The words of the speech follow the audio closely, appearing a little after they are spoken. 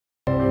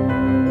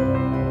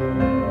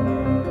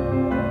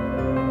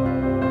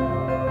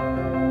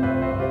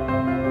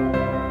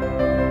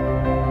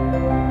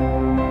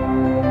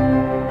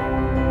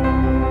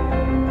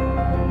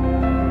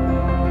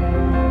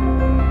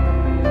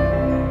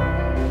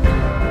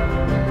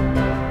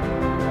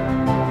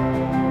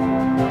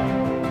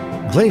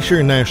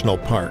Glacier National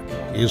Park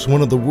is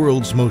one of the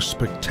world's most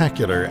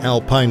spectacular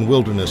alpine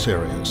wilderness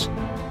areas.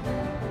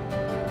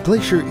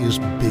 Glacier is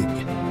big,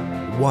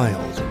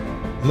 wild,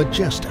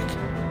 majestic,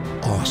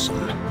 awesome.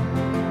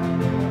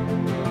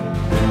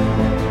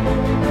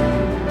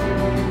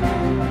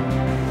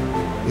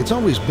 It's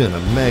always been a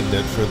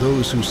magnet for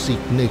those who seek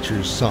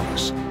nature's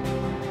solace.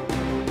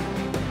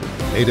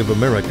 Native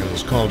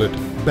Americans called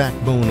it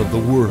backbone of the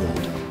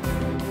world.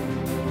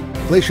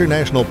 Glacier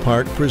National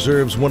Park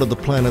preserves one of the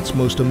planet's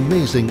most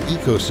amazing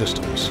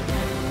ecosystems.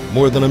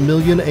 More than 1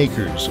 million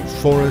acres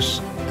of forests,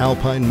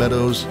 alpine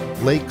meadows,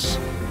 lakes,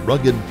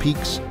 rugged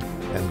peaks,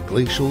 and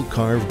glacial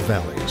carved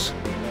valleys.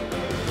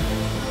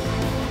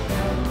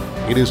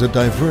 It is a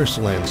diverse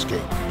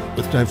landscape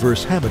with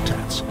diverse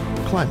habitats,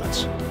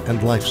 climates,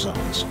 and life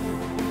zones.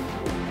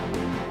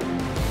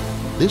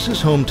 This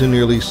is home to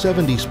nearly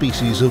 70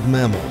 species of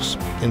mammals,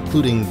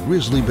 including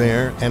grizzly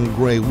bear and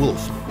gray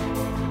wolf.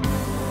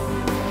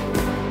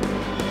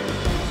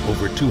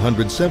 Over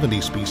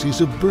 270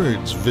 species of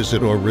birds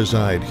visit or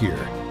reside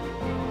here.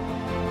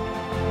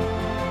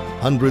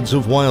 Hundreds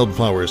of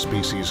wildflower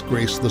species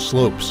grace the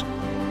slopes.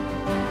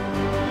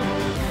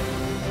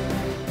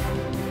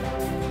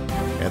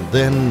 And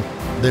then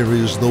there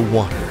is the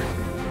water.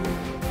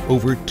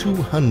 Over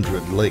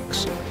 200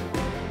 lakes.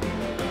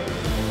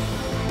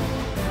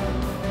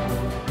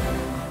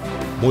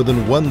 More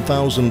than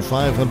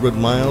 1,500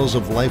 miles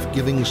of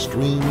life-giving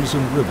streams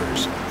and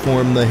rivers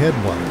form the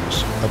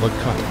headwaters of a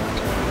continent.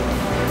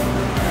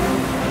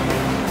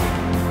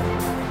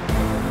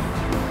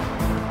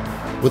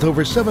 With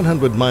over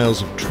 700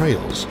 miles of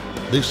trails,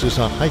 this is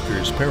a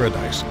hiker's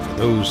paradise for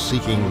those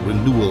seeking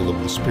renewal of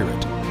the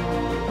spirit.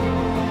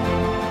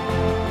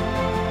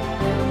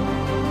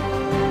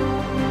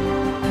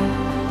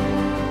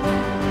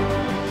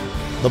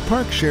 The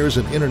park shares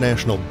an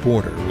international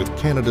border with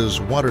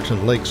Canada's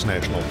Waterton-Lakes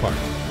National Park.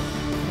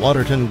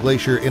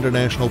 Waterton-Glacier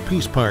International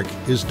Peace Park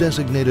is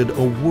designated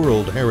a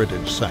World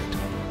Heritage Site,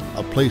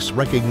 a place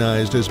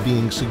recognized as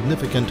being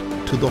significant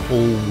to the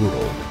whole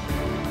world.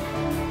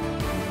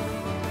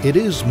 It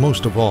is,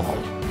 most of all,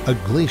 a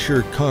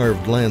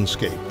glacier-carved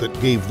landscape that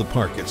gave the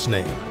park its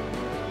name,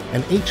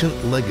 an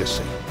ancient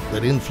legacy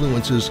that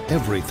influences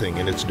everything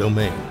in its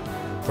domain,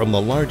 from the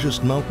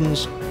largest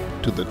mountains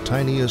to the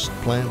tiniest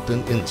plant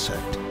and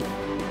insect.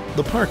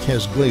 The park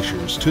has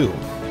glaciers too,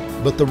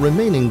 but the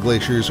remaining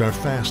glaciers are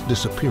fast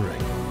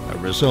disappearing, a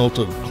result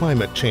of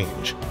climate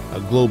change, a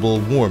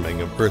global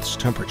warming of Earth's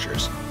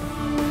temperatures.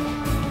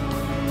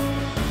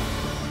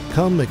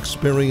 Come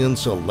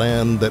experience a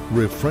land that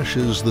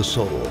refreshes the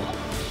soul.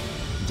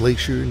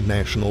 Glacier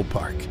National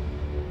Park.